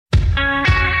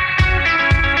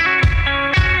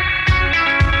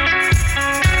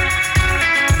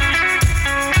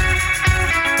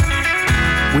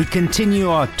continue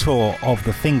our tour of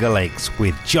the Finger Lakes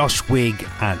with Josh Wigg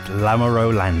at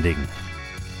Lamoureux Landing.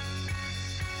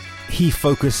 He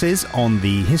focuses on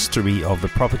the history of the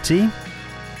property,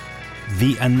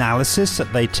 the analysis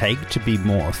that they take to be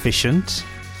more efficient,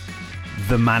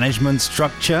 the management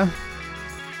structure,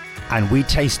 and we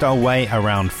taste our way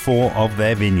around 4 of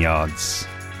their vineyards.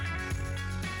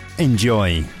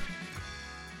 Enjoy.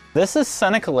 This is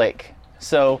Seneca Lake.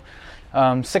 So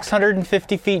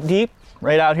 650 feet deep,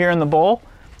 right out here in the bowl.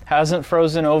 Hasn't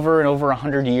frozen over in over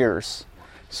 100 years.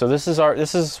 So this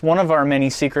is one of our many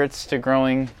secrets to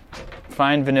growing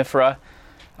fine vinifera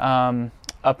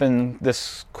up in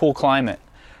this cool climate.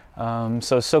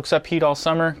 So it soaks up heat all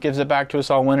summer, gives it back to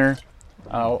us all winter.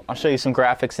 I'll show you some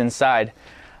graphics inside.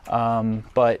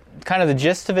 But kind of the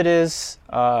gist of it is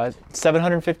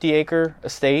 750 acre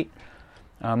estate.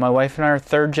 My wife and I are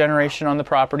 3rd generation on the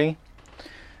property.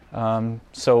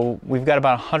 So we've got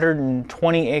about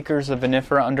 120 acres of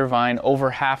vinifera under vine.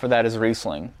 Over half of that is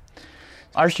Riesling.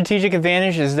 Our strategic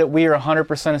advantage is that we are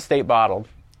 100% estate bottled.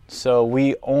 So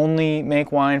we only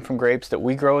make wine from grapes that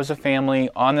we grow as a family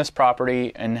on this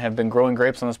property and have been growing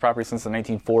grapes on this property since the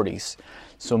 1940s.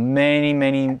 So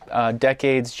many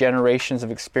decades, generations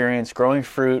of experience growing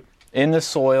fruit in the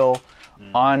soil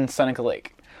on Seneca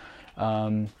Lake.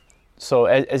 So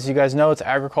as you guys know, it's an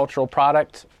agricultural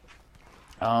product.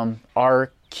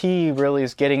 Our key really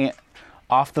is getting it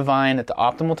off the vine at the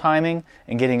optimal timing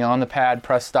and getting on the pad,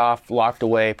 pressed off, locked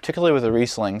away, particularly with the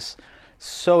Rieslings.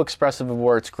 So expressive of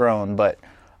where it's grown, but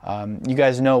you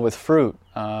guys know with fruit,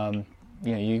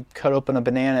 you cut open a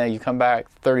banana, you come back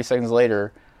 30 seconds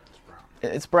later,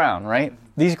 it's brown, right?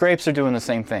 These grapes are doing the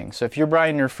same thing. So if you're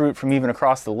buying your fruit from even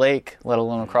across the lake, let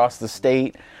alone across the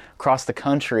state, across the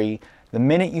country, the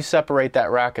minute you separate that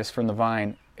rachis from the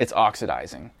vine, it's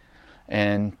oxidizing.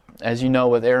 And as you know,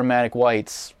 with aromatic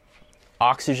whites,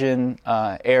 oxygen,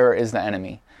 air is the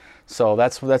enemy. So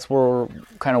that's where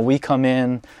kind of we come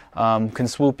in, can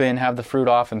swoop in, have the fruit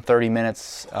off in 30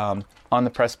 minutes on the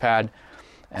press pad,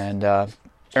 and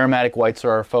aromatic whites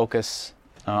are our focus.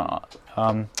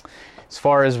 As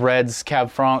far as reds,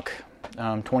 Cab Franc,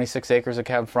 26 acres of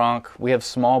Cab Franc. We have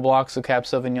small blocks of Cab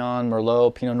Sauvignon,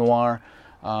 Merlot, Pinot Noir,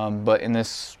 but in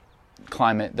this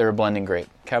climate, they're a blending grape.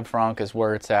 Cab Franc is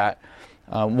where it's at.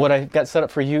 What I got set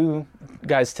up for you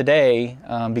guys today,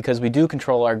 because we do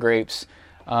control our grapes,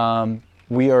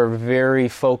 we are very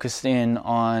focused in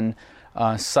on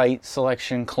site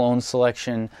selection, clone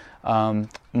selection,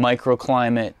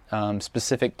 microclimate,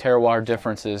 specific terroir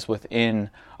differences within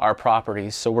our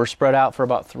properties. So we're spread out for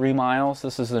about 3 miles.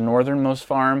 This is the northernmost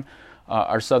farm.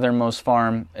 Our southernmost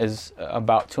farm is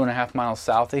about 2.5 miles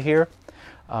south of here.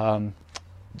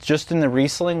 Just in the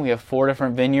Riesling, we have 4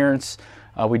 different vineyards.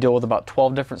 We deal with about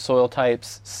 12 different soil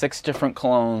types, 6 different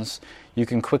clones. You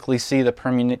can quickly see the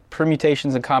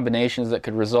permutations and combinations that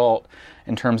could result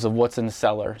in terms of what's in the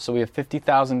cellar. So we have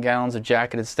 50,000 gallons of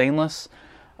jacketed stainless,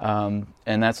 and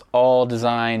that's all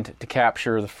designed to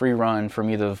capture the free run from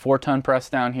either the 4-ton press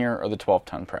down here or the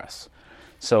 12-ton press.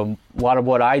 So a lot of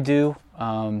what I do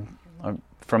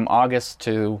from August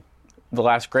to the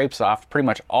last grapes off, pretty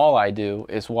much all I do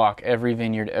is walk every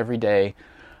vineyard every day.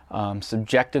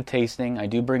 Subjective tasting. I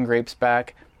do bring grapes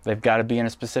back. They've got to be in a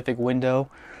specific window,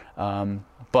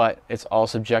 but it's all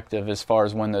subjective as far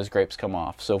as when those grapes come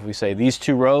off. So if we say these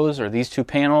 2 rows or these 2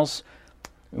 panels,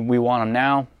 we want them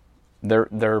now,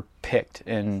 they're picked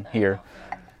in here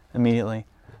immediately.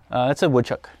 It's a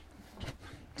woodchuck.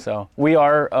 So we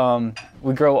are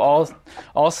we grow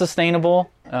all sustainable.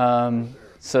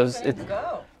 So it,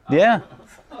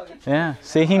 yeah.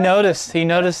 See, he noticed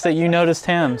that you noticed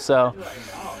him. So.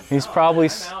 He's probably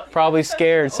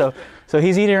scared. So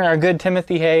he's eating our good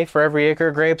Timothy hay. For every acre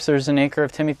of grapes, there's an acre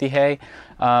of Timothy hay.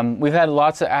 We've had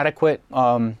lots of adequate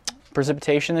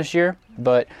precipitation this year,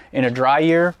 but in a dry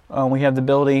year, we have the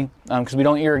ability, because we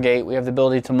don't irrigate, we have the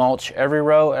ability to mulch every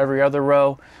row, every other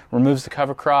row, removes the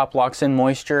cover crop, locks in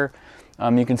moisture.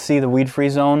 You can see the weed-free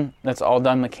zone. That's all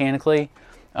done mechanically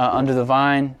under the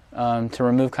vine to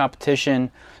remove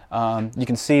competition. You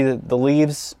can see that the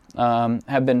leaves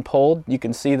have been pulled. You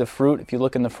can see the fruit if you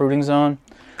look in the fruiting zone.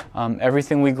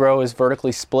 Everything we grow is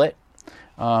vertically split.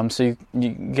 So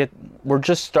we're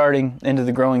just starting into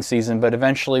the growing season, but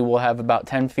eventually we'll have about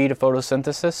 10 feet of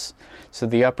photosynthesis. So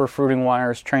the upper fruiting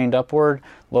wire is trained upward,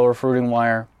 lower fruiting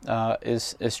wire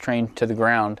is trained to the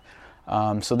ground.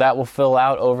 So that will fill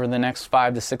out over the next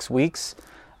 5 to 6 weeks.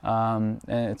 And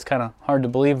it's kind of hard to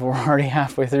believe we're already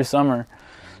halfway through summer.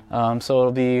 So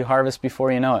it'll be harvest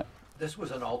before you know it. This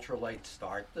was an ultra-late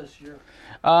start this year?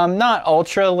 Not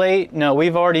ultra-late. No,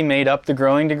 we've already made up the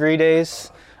growing degree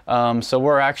days. So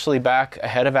we're actually back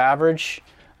ahead of average.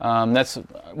 We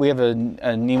have a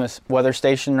NEMA weather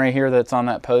station right here that's on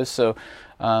that post. So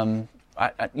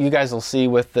you guys will see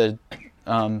with the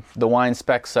wine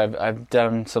specs. I've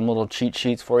done some little cheat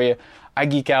sheets for you. I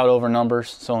geek out over numbers.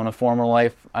 So in a former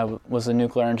life, I was a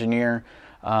nuclear engineer.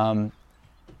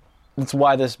 That's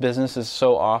why this business is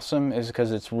so awesome, is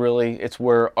because it's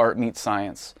where art meets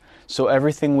science. So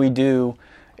everything we do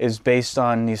is based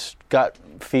on these gut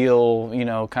feel,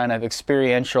 kind of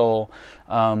experiential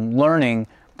learning,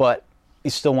 but you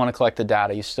still want to collect the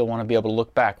data. You still want to be able to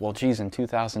look back. Well, geez, in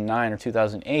 2009 or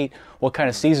 2008, what kind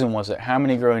of season was it? How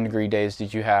many growing degree days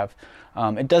did you have?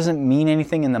 It doesn't mean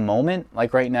anything in the moment.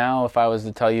 Like right now, if I was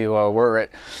to tell you we're at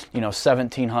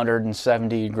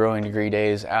 1,770 growing degree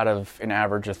days out of an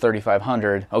average of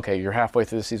 3,500, okay, you're halfway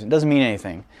through the season. It doesn't mean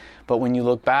anything. But when you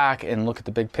look back and look at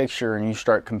the big picture and you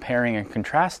start comparing and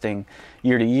contrasting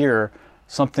year to year,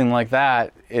 something like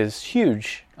that is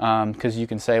huge, because you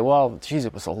can say, well, geez,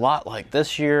 it was a lot like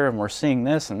this year and we're seeing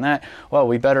this and that. Well,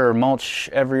 we better mulch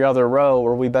every other row,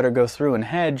 or we better go through and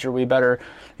hedge, or we better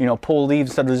pull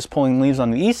leaves. Instead of just pulling leaves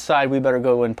on the east side, we better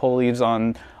go and pull leaves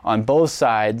on both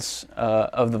sides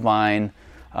of the vine.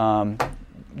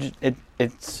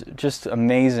 It's just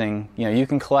amazing. You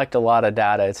can collect a lot of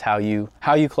data. It's how you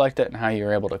collect it and how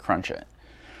you're able to crunch it.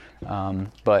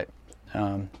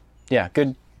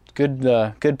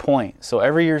 Good point. So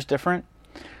every year's different.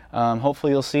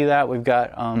 Hopefully you'll see that. We've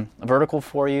got a vertical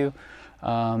for you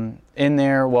in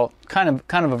there. Well, kind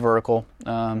of a vertical.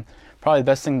 Probably the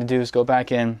best thing to do is go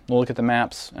back in, we'll look at the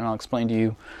maps, and I'll explain to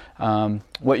you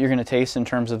what you're going to taste in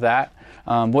terms of that.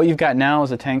 What you've got now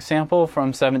is a tank sample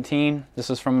from 17. This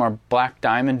is from our Black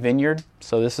Diamond vineyard.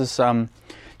 So this is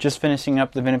just finishing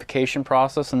up the vinification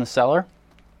process in the cellar.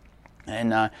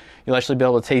 And you'll actually be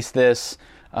able to taste this.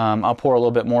 I'll pour a little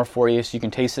bit more for you so you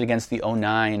can taste it against the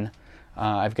 09.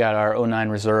 I've got our 09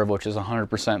 Reserve, which is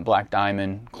 100% Black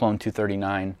Diamond, Clone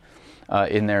 239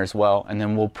 in there as well. And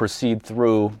then we'll proceed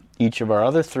through each of our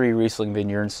other 3 Riesling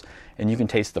vineyards, and you can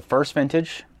taste the first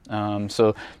vintage.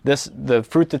 So the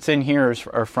fruit that's in here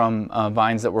are from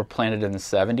vines that were planted in the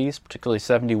 70s, particularly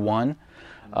 71.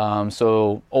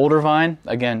 So older vine.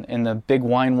 Again, in the big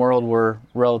wine world, we're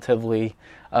relatively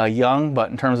young, but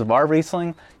in terms of our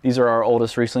Riesling, these are our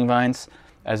oldest Riesling vines,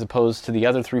 as opposed to the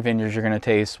other 3 vineyards you're going to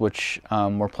taste, which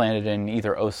were planted in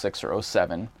either 06 or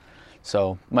 07.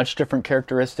 So much different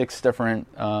characteristics, different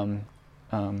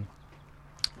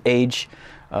age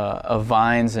of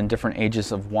vines, and different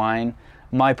ages of wine.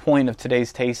 My point of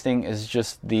today's tasting is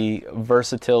just the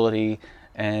versatility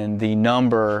and the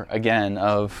number, again,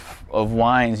 of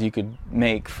wines you could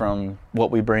make from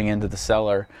what we bring into the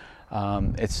cellar.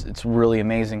 It's really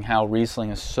amazing how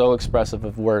Riesling is so expressive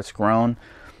of where it's grown.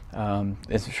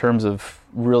 It's in terms of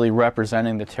really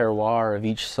representing the terroir of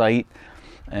each site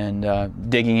and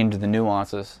digging into the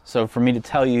nuances. So for me to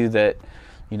tell you that,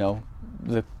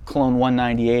 the Clone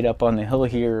 198 up on the hill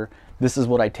here, this is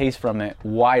what I taste from it.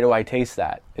 Why do I taste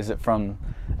that? Is it from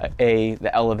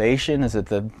the elevation? Is it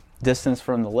the distance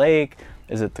from the lake?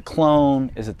 Is it the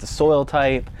clone? Is it the soil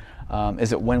type?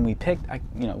 Is it when we picked?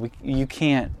 You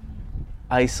can't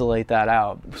isolate that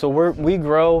out. So we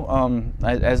grow,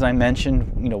 as I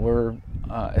mentioned, we're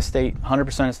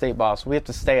 100% estate boss. We have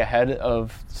to stay ahead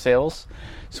of sales.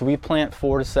 So we plant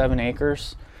 4 to 7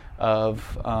 acres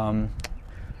of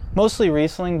mostly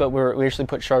Riesling, but we actually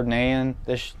put Chardonnay in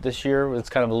this year. It's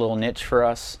kind of a little niche for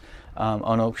us.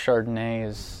 Oak Chardonnay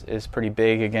is pretty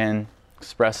big, again,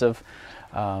 expressive.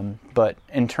 But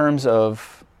in terms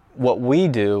of what we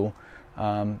do,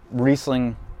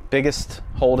 Riesling, biggest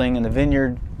holding in the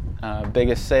vineyard,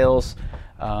 biggest sales.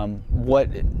 What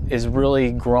is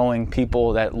really growing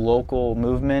people, that local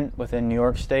movement within New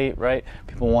York State, right?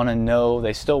 People want to know,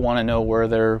 they still want to know where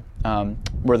their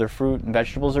fruit and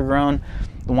vegetables are grown.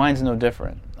 The wine's no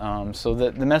different. So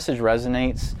the message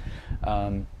resonates.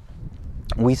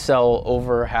 We sell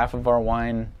over half of our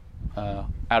wine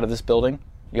out of this building.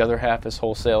 The other half is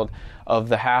wholesaled. Of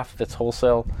the half that's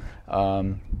wholesale,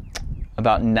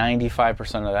 about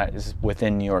 95% of that is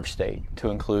within New York State, to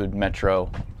include Metro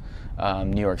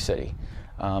New York City.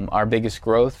 Our biggest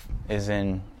growth is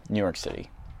in New York City.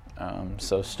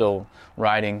 So still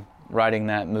riding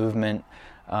that movement.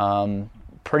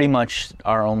 Pretty much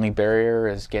our only barrier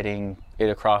is getting it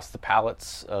across the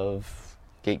palates of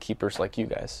gatekeepers like you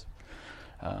guys.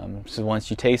 So once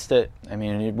you taste it,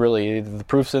 it really, either the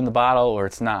proof's in the bottle or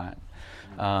it's not.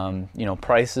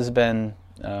 Price has been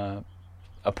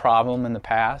a problem in the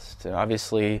past.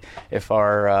 Obviously, if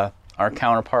our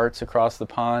counterparts across the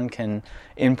pond can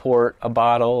import a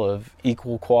bottle of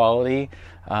equal quality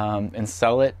and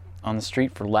sell it on the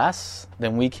street for less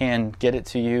than we can get it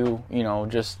to you,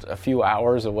 just a few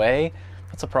hours away,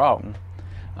 that's a problem.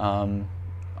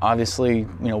 Obviously,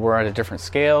 we're at a different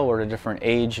scale, we're at a different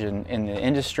age in the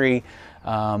industry,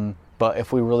 but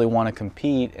if we really want to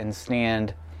compete and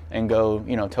stand and go,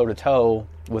 toe-to-toe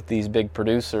with these big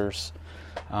producers,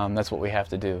 that's what we have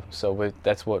to do. So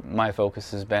that's what my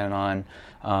focus has been on,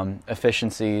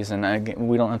 efficiencies, and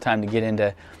we don't have time to get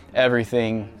into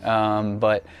everything,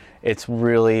 but it's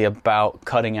really about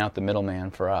cutting out the middleman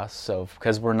for us. So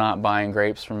because we're not buying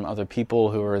grapes from other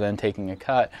people who are then taking a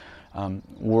cut,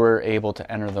 we're able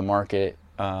to enter the market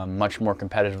much more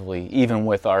competitively, even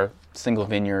with our single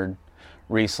vineyard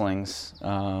Rieslings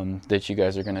that you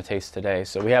guys are going to taste today.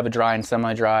 So we have a dry and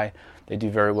semi-dry. They do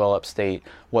very well upstate.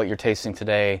 What you're tasting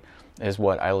today is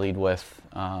what I lead with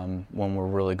when we're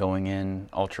really going in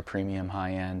ultra premium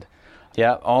high end.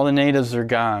 Yeah, all the natives are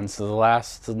gone. So the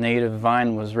last native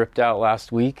vine was ripped out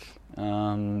last week.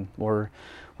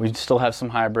 We still have some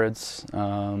hybrids.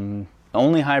 The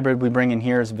only hybrid we bring in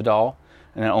here is Vidal,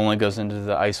 and it only goes into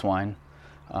the ice wine.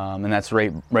 And that's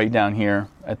right down here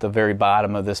at the very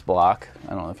bottom of this block.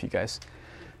 I don't know if you guys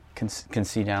can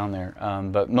see down there.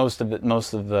 But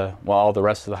all the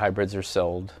rest of the hybrids are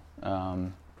sold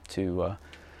to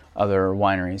other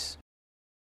wineries.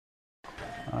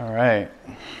 All right.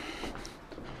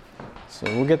 So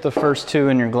we'll get the first two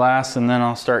in your glass, and then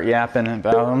I'll start yapping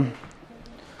about them.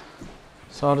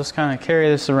 So I'll just kind of carry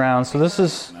this around. So this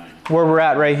is where we're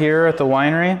at right here at the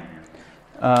winery.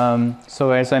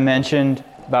 So as I mentioned,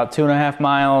 about 2.5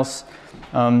 miles,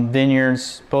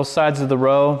 vineyards, both sides of the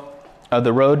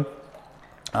road,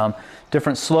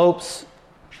 different slopes.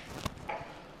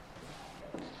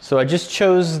 So I just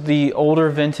chose the older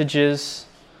vintages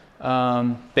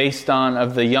based on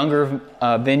of the younger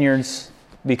vineyards,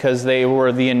 because they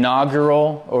were the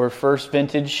inaugural or first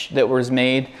vintage that was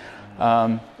made.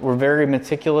 We're very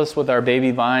meticulous with our baby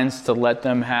vines to let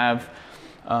them have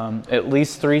at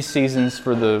least 3 seasons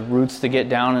for the roots to get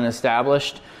down and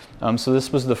established. So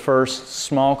this was the first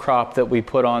small crop that we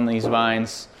put on these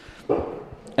vines.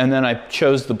 And then I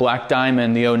chose the Black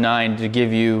Diamond, the 09, to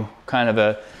give you kind of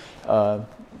a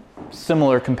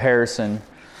similar comparison.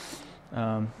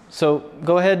 So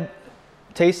go ahead,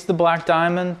 taste the Black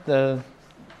Diamond, the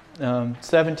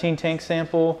 17 tank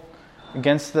sample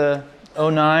against the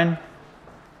 09.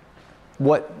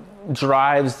 What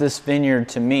drives this vineyard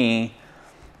to me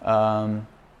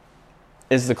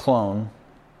is the clone,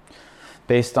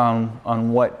 based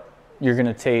on what you're going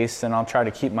to taste, and I'll try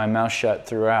to keep my mouth shut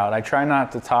throughout. I try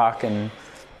not to talk and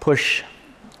push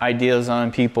ideas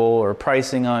on people or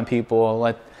pricing on people. I'll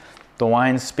let the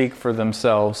wines speak for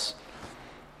themselves.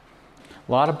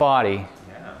 A lot of body.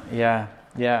 Yeah.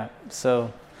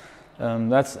 So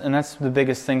that's the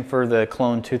biggest thing for the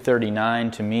Clone 239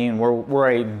 to me, and where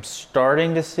I'm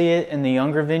starting to see it in the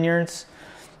younger vineyards.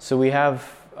 So we have,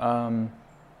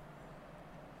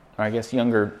 I guess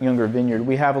younger vineyard.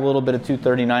 We have a little bit of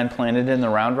 239 planted in the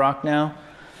Round Rock now.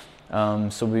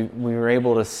 So we were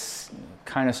able to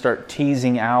kind of start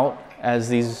teasing out as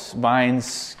these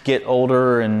vines get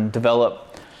older and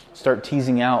develop, start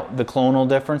teasing out the clonal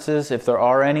differences if there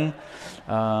are any.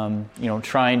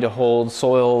 Trying to hold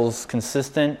soils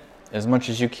consistent as much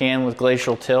as you can with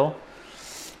glacial till.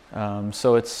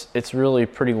 So it's really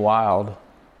pretty wild.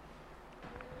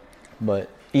 But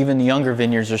even the younger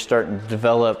vineyards are starting to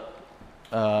develop,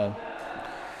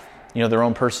 their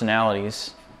own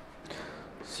personalities.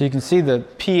 So you can see the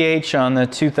pH on the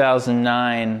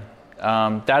 2009.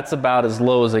 That's about as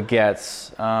low as it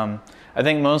gets. I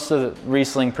think most of the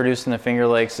Riesling produced in the Finger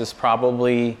Lakes is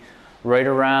probably right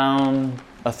around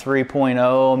a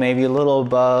 3.0, maybe a little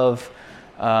above.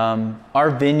 Our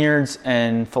vineyards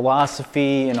and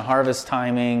philosophy and harvest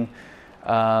timing,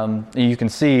 you can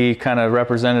see kind of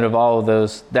representative of all of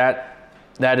those. That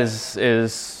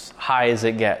is high as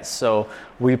it gets. So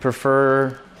we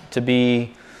prefer to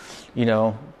be,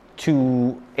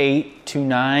 2.8,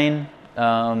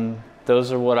 2.9.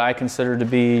 Those are what I consider to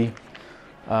be,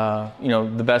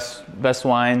 the best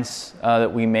wines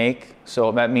that we make.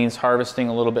 So that means harvesting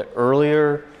a little bit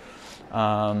earlier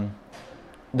than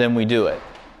we do it.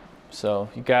 So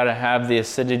you got to have the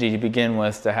acidity to begin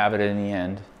with to have it in the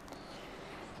end.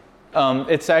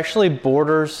 It's actually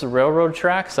borders the railroad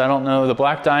tracks. I don't know. The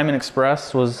Black Diamond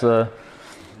Express was the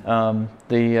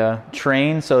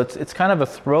train, so it's kind of a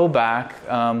throwback.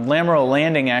 Lamoureux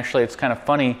Landing, actually, it's kind of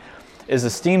funny, is a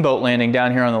steamboat landing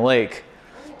down here on the lake.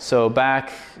 So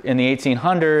back in the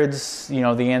 1800s,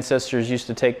 the ancestors used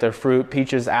to take their fruit,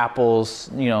 peaches, apples,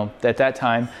 at that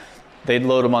time, they'd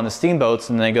load them on the steamboats,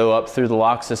 and they go up through the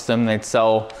lock system. They'd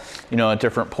sell, at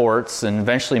different ports, and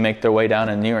eventually make their way down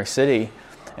in New York City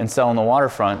and sell on the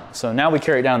waterfront. So now we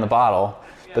carry it down in the bottle,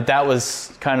 but that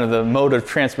was kind of the mode of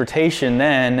transportation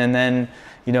then. And then,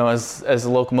 as the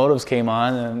locomotives came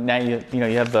on, and now you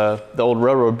have the old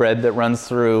railroad bed that runs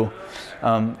through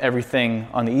everything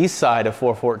on the east side of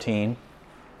 414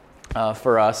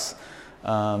 for us,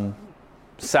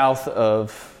 south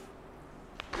of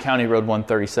County Road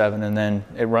 137, and then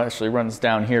it actually runs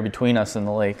down here between us and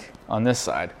the lake on this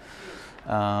side.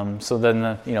 So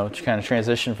then kind of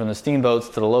transition from the steamboats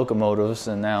to the locomotives,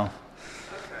 and now.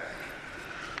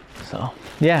 So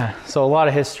a lot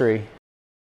of history.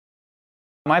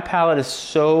 My palate is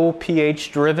so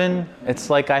pH driven. It's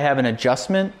like I have an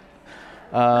adjustment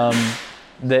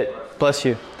that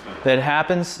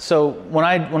happens. So when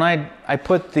I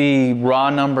put the raw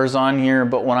numbers on here,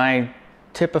 but when I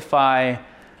typify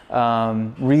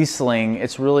Riesling,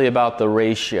 it's really about the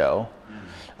ratio.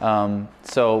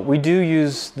 So we do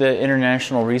use the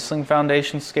International Riesling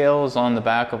Foundation scale is on the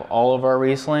back of all of our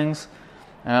Rieslings.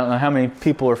 I don't know how many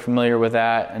people are familiar with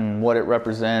that and what it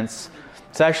represents.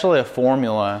 It's actually a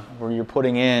formula where you're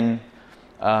putting in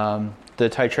the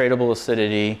titratable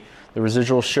acidity, the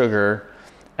residual sugar,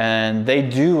 and they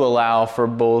do allow for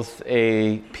both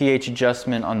a pH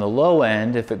adjustment on the low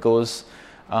end if it goes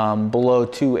below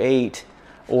 2.8,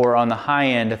 or on the high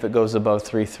end if it goes above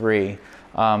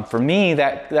 3.3. For me,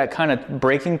 that kind of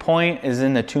breaking point is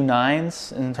in the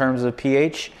 2.9s in terms of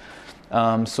pH.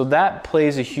 So that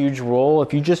plays a huge role.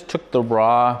 If you just took the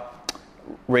raw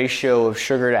ratio of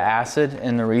sugar to acid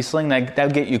in the Riesling, that'll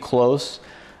get you close.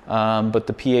 But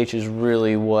the pH is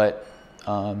really what,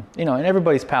 and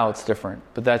everybody's palate's different,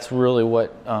 but that's really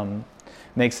what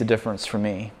makes the difference for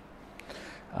me.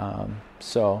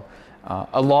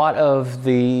 A lot of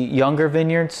the younger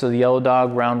vineyards, so the Yellow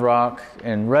Dog, Round Rock,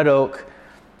 and Red Oak,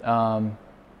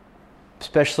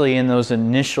 especially in those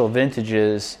initial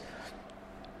vintages,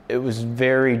 it was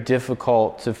very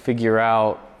difficult to figure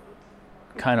out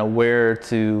kind of where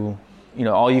to,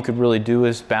 all you could really do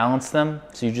is balance them.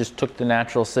 So you just took the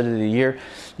natural acidity of the year.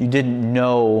 You didn't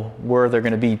know where they're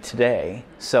going to be today.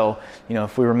 So,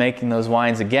 if we were making those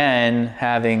wines again,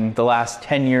 having the last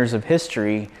 10 years of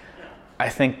history, I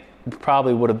think we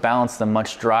probably would have balanced them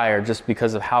much drier just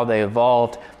because of how they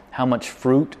evolved, how much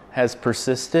fruit has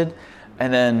persisted,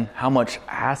 and then how much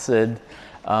acid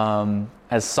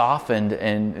has softened,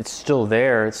 and it's still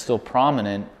there, it's still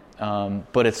prominent,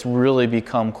 but it's really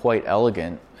become quite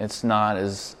elegant. It's not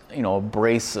as,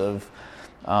 abrasive,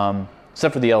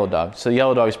 except for the Yellow Dog. So the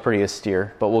Yellow Dog is pretty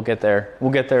austere, but we'll get there.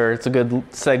 It's a good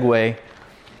segue,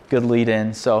 good lead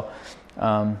in. So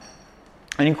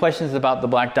any questions about the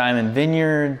Black Diamond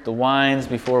Vineyard, the wines,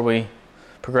 before we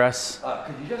progress?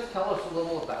 Could you just tell us a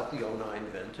little about the 09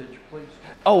 vintage, please?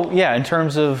 Oh, yeah, in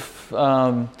terms of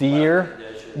the year?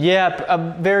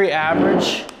 Yeah, very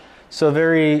average. So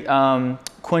very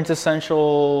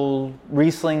quintessential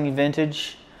Riesling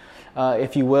vintage,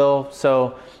 if you will.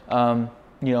 So,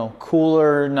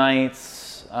 cooler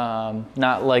nights,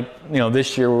 not like,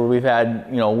 this year where we've had,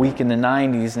 a week in the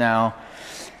 90s now.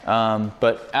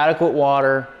 But adequate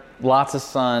water, lots of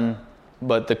sun,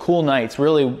 but the cool nights,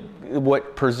 really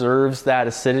what preserves that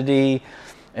acidity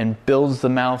and builds the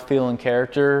mouthfeel and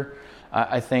character,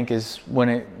 I think, is when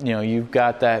it, you've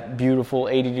got that beautiful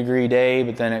 80-degree day,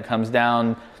 but then it comes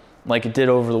down like it did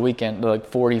over the weekend, like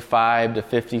 45 to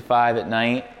 55 at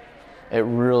night. It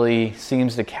really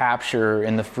seems to capture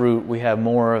in the fruit. We have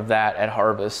more of that at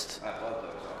harvest. I love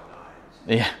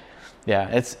those 09s. Yeah,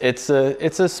 it's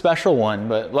a special one,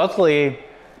 but luckily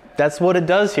that's what it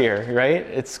does here, right?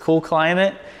 It's cool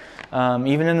climate.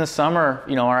 Even in the summer,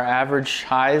 our average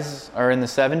highs are in the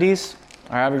 70s.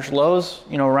 Our average lows,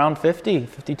 around 50,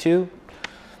 52.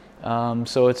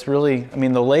 So it's really,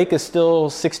 the lake is still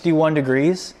 61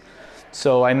 degrees.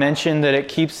 So I mentioned that it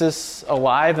keeps us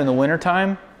alive in the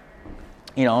wintertime.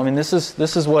 This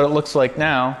is what it looks like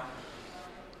now,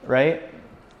 right?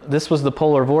 This was the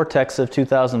polar vortex of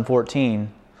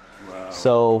 2014. Wow.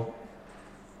 So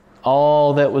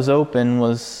all that was open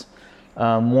was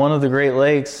one of the Great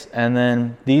Lakes, and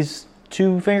then these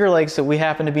two Finger Lakes that we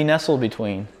happen to be nestled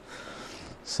between.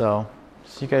 So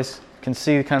you guys can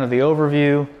see kind of the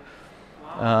overview.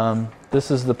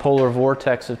 This is the polar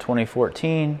vortex of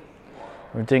 2014.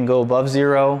 It didn't go above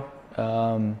zero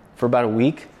for about a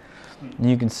week. And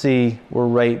you can see we're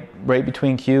right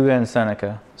between Cayuga and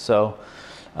Seneca. So,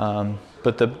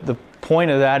 but the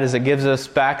point of that is it gives us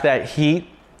back that heat,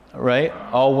 right,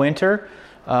 all winter.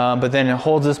 But then it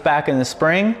holds us back in the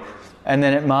spring, and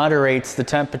then it moderates the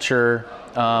temperature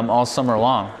all summer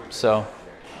long. So,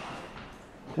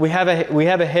 We have a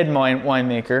head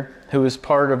winemaker who is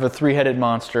part of a three-headed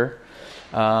monster,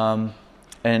 and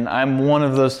I'm one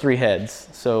of those three heads.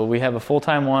 So we have a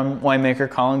full-time winemaker,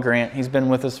 Colin Grant. He's been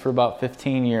with us for about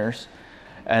 15 years.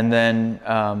 And then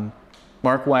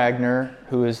Mark Wagner,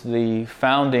 who is the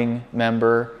founding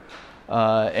member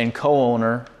and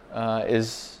co-owner,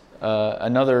 is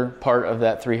another part of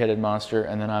that three-headed monster,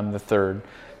 and then I'm the third.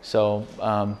 So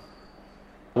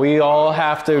we all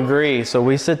have to agree. So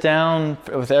we sit down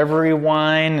with every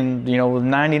wine, and with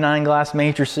 99 glass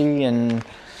matrices, and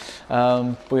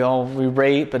we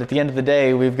rate. But at the end of the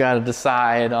day, we've got to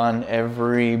decide on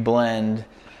every blend.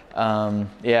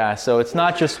 So it's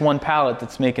not just one palate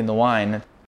that's making the wine.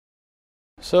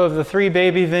 So of the three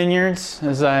baby vineyards,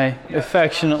 as I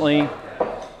affectionately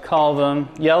call them,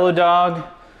 Yellow Dog,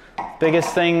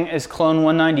 biggest thing is Clone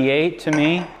 198 to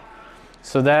me.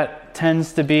 So that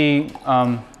tends to be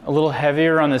a little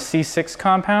heavier on the C6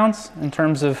 compounds in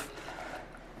terms of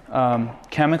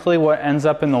chemically what ends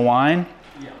up in the wine.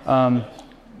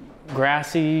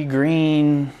 Grassy,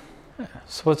 green.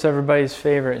 So what's everybody's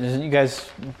favorite? Do you guys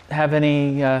have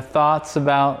any thoughts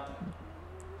about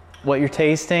what you're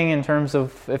tasting in terms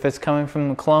of if it's coming from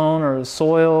the clone or the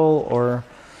soil or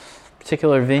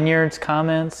particular vineyards?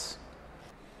 Comments?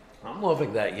 I'm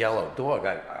loving that Yellow Dog.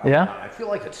 I feel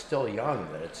like it's still young,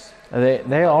 but it's...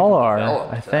 They all are,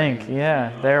 developed. I think.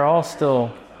 Yeah, they're all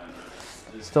still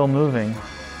moving.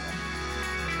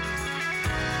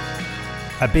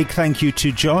 A big thank you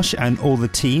to Josh and all the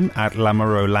team at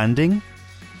Lamoureux Landing.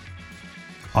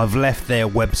 I've left their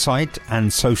website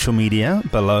and social media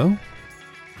below.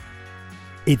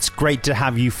 It's great to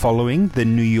have you following the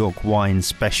New York Wine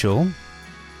Special.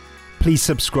 Please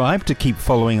subscribe to keep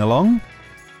following along.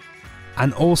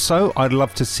 And also, I'd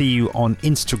love to see you on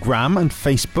Instagram and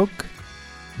Facebook,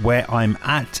 where I'm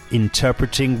at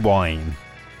Interpreting Wine.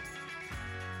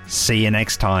 See you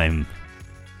next time.